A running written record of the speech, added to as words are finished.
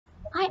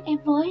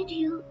avoid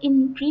you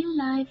in real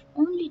life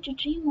only to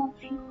dream of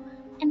you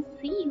and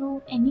see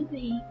you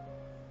anyway.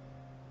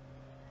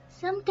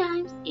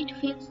 Sometimes it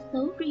feels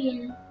so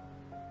real.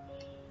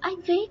 I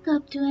wake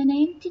up to an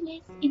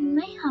emptiness in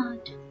my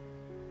heart.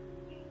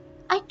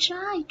 I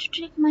try to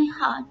trick my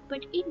heart,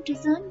 but it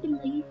doesn't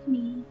believe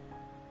me.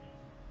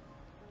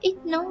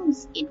 It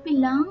knows it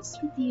belongs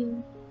with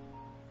you.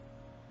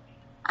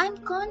 I'm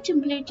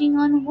contemplating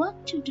on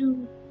what to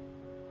do.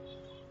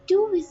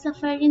 Do we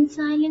suffer in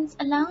silence,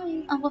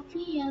 allowing our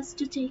fears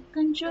to take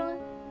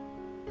control?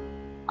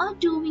 Or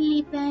do we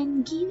live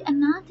and give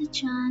another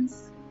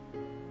chance?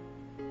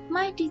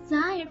 My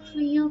desire for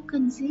you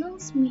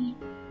consumes me.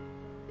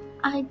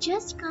 I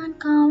just can't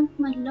count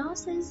my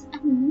losses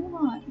and move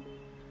on.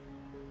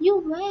 You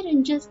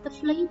weren't just the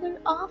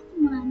flavor of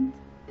the month.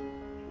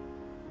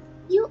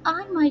 You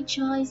are my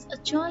choice, a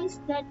choice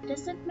that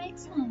doesn't make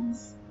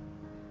sense,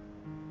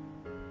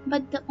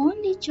 but the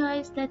only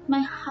choice that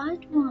my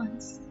heart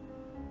wants.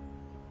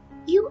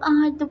 You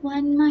are the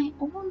one, my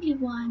only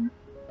one.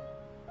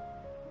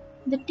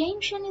 The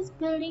tension is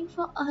building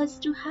for us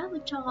to have a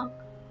talk.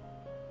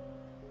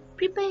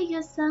 Prepare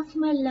yourself,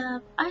 my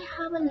love. I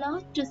have a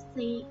lot to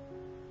say.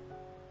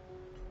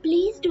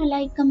 Please do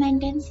like,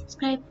 comment, and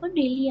subscribe for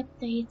daily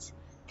updates.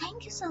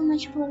 Thank you so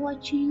much for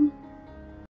watching.